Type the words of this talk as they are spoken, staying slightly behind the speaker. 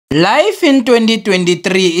Life in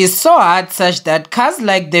 2023 is so hard such that cars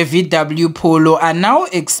like the Vw Polo are now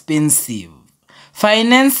expensive.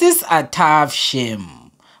 Finances are tough,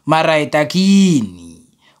 shame. Maraita kini.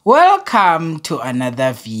 Welcome to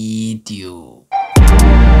another video.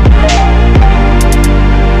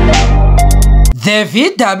 The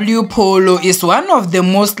Vw Polo is one of the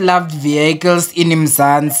most loved vehicles in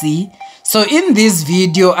Mzansi. So in this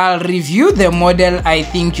video, I'll review the model I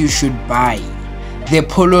think you should buy. The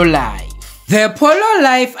Polo Life. The Polo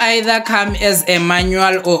Life either come as a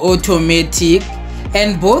manual or automatic,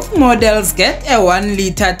 and both models get a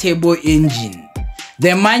 1-liter turbo engine.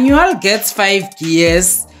 The manual gets 5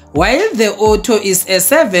 gears, while the auto is a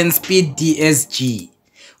 7-speed DSG.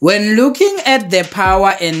 When looking at the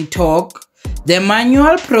power and torque, the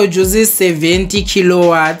manual produces 70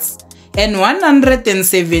 kilowatts and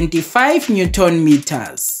 175 Newton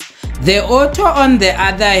meters. The auto on the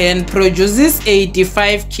other hand produces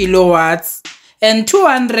 85 kilowatts and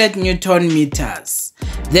 200 Newton meters.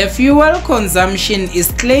 The fuel consumption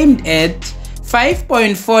is claimed at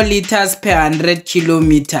 5.4 liters per 100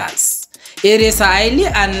 kilometers. It is highly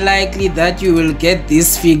unlikely that you will get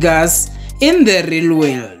these figures in the real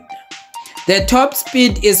world. The top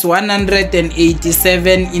speed is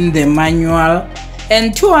 187 in the manual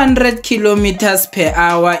and 200 kilometers per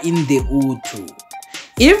hour in the auto.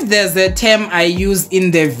 If there's a term I use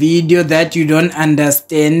in the video that you don't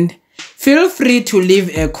understand, feel free to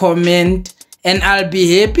leave a comment and I'll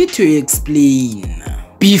be happy to explain.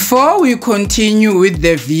 Before we continue with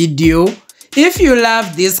the video, if you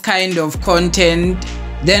love this kind of content,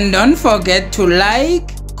 then don't forget to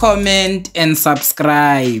like, comment and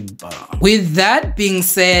subscribe. With that being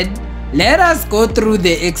said, let us go through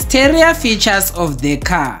the exterior features of the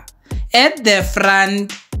car. At the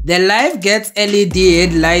front, the Life gets LED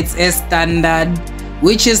headlights as standard,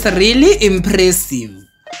 which is really impressive.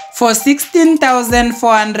 For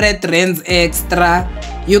 16,400 rands extra,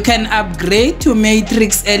 you can upgrade to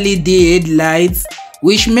matrix LED headlights,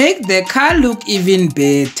 which make the car look even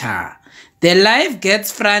better. The Life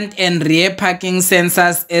gets front and rear parking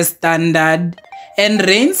sensors as standard, and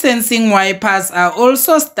rain sensing wipers are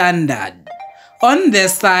also standard. On the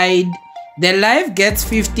side, the Life gets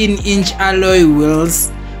 15-inch alloy wheels,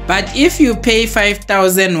 but if you pay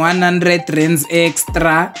 5,100 rands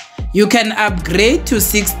extra, you can upgrade to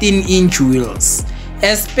 16-inch wheels.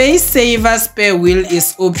 A space saver spare wheel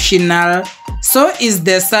is optional, so is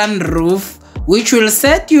the sunroof, which will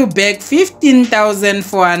set you back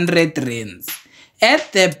 15,400 rands.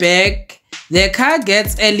 At the back, the car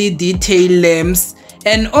gets LED tail lamps,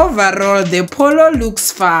 and overall the Polo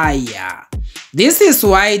looks fire. This is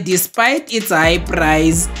why, despite its high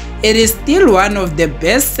price, it is still one of the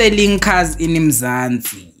best-selling cars in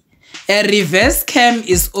Mzansi. A reverse cam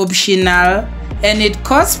is optional and it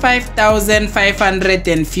costs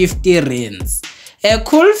 5,550 rands. A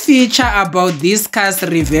cool feature about this car's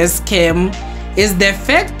reverse cam is the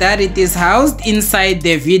fact that it is housed inside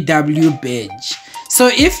the VW badge. So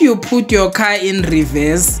if you put your car in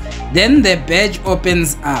reverse, then the badge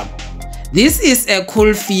opens up. This is a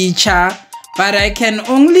cool feature, but I can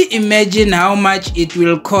only imagine how much it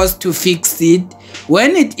will cost to fix it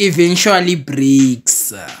when it eventually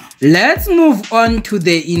breaks. Let's move on to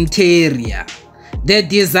the interior. The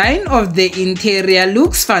design of the interior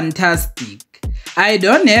looks fantastic. I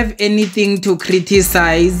don't have anything to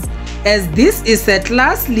criticize, as this is a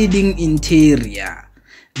class-leading interior.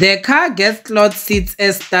 The car gets cloth seats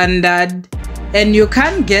as standard, and you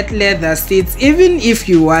can't get leather seats even if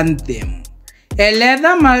you want them. A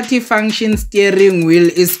leather multifunction steering wheel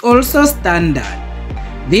is also standard.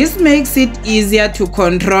 This makes it easier to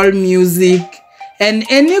control music and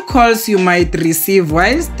any calls you might receive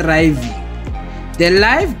whilst driving. The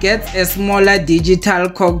Life gets a smaller digital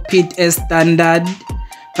cockpit as standard,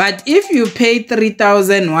 but if you pay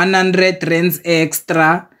 3,100 rands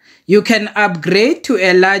extra, you can upgrade to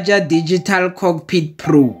a larger digital cockpit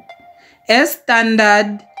Pro. As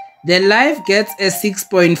standard, the Life gets a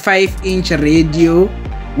 6.5-inch radio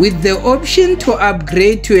with the option to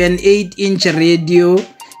upgrade to an 8-inch radio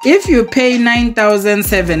if you pay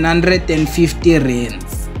 9,750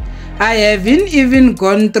 rands. I haven't even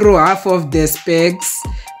gone through half of the specs,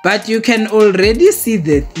 but you can already see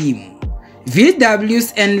the theme.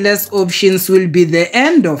 VW's endless options will be the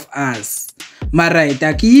end of us.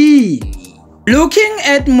 Maraita kini. Looking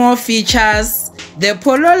at more features, the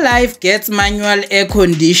Polo Life gets manual air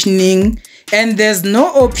conditioning and there's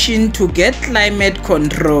no option to get climate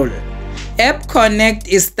control. App Connect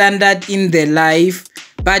is standard in the Life,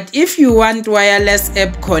 but if you want wireless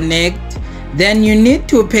App Connect, then you need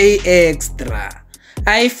to pay extra.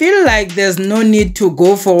 I feel like there's no need to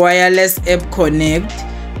go for wireless app connect,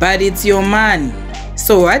 but it's your money.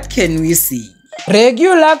 So what can we see?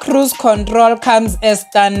 Regular cruise control comes as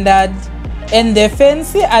standard, and the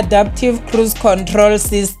fancy adaptive cruise control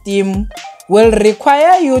system will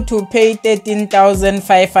require you to pay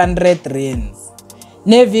 13,500 rands.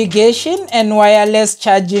 Navigation and wireless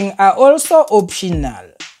charging are also optional.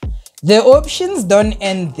 The options don't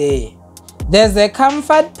end there. There's a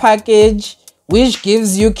comfort package which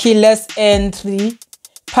gives you keyless entry,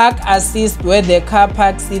 park assist where the car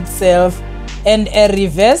parks itself, and a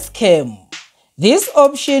reverse cam. This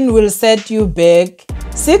option will set you back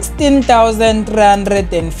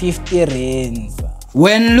 16,350 rands.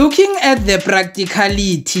 When looking at the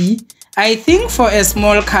practicality, I think for a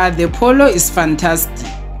small car the Polo is fantastic.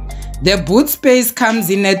 The boot space comes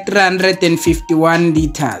in at 351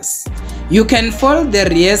 liters. You can fold the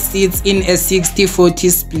rear seats in a 60-40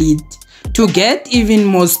 split to get even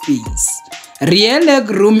more space. Rear leg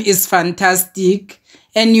room is fantastic,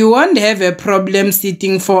 and you won't have a problem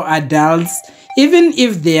sitting for adults even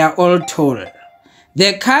if they are all tall.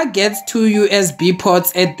 The car gets 2 USB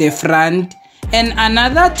ports at the front and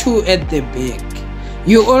another 2 at the back.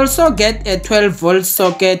 You also get a 12-volt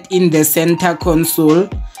socket in the center console,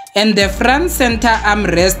 and the front center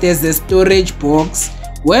armrest has a storage box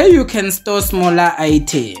where you can store smaller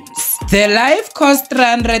items. The Life costs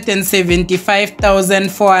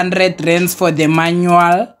 375,400 rands for the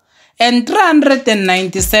manual and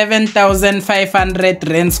 397,500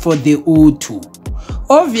 rands for the auto.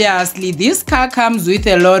 Obviously, this car comes with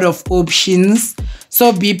a lot of options,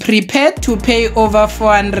 so be prepared to pay over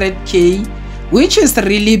 400k, which is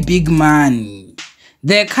really big money.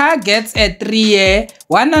 The car gets a 3-year,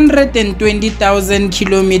 120,000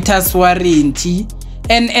 kilometers warranty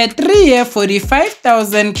and a 3-year,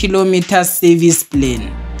 45,000 kilometers service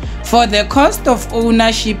plan. For the cost of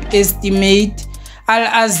ownership estimate,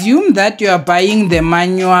 I'll assume that you are buying the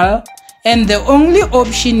manual and the only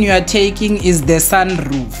option you are taking is the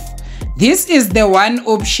sunroof. This is the one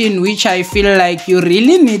option which I feel like you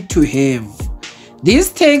really need to have.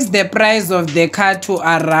 This takes the price of the car to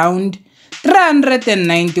around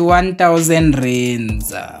 391,000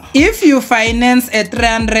 rands. If you finance a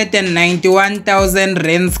 391,000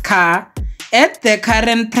 rands car at the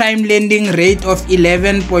current prime lending rate of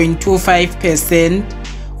 11.25%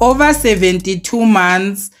 over 72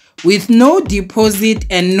 months with no deposit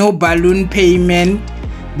and no balloon payment,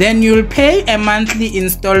 then you'll pay a monthly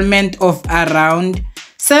installment of around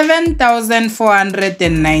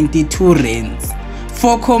 7,492 rands.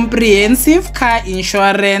 For comprehensive car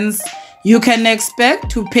insurance, you can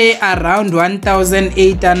expect to pay around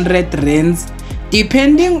 1,800 rands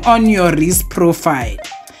depending on your risk profile.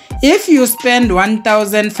 If you spend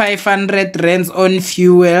 1,500 rands on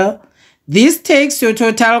fuel, this takes your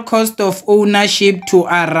total cost of ownership to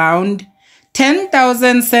around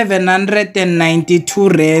 10,792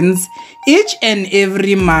 rands each and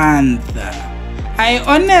every month. I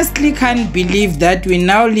honestly can't believe that we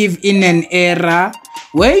now live in an era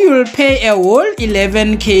where you'll pay a whole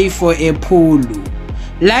 11k for a Polo.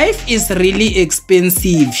 Life is really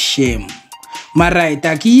expensive, shame. Marai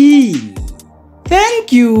takin.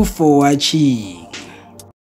 Thank you for watching.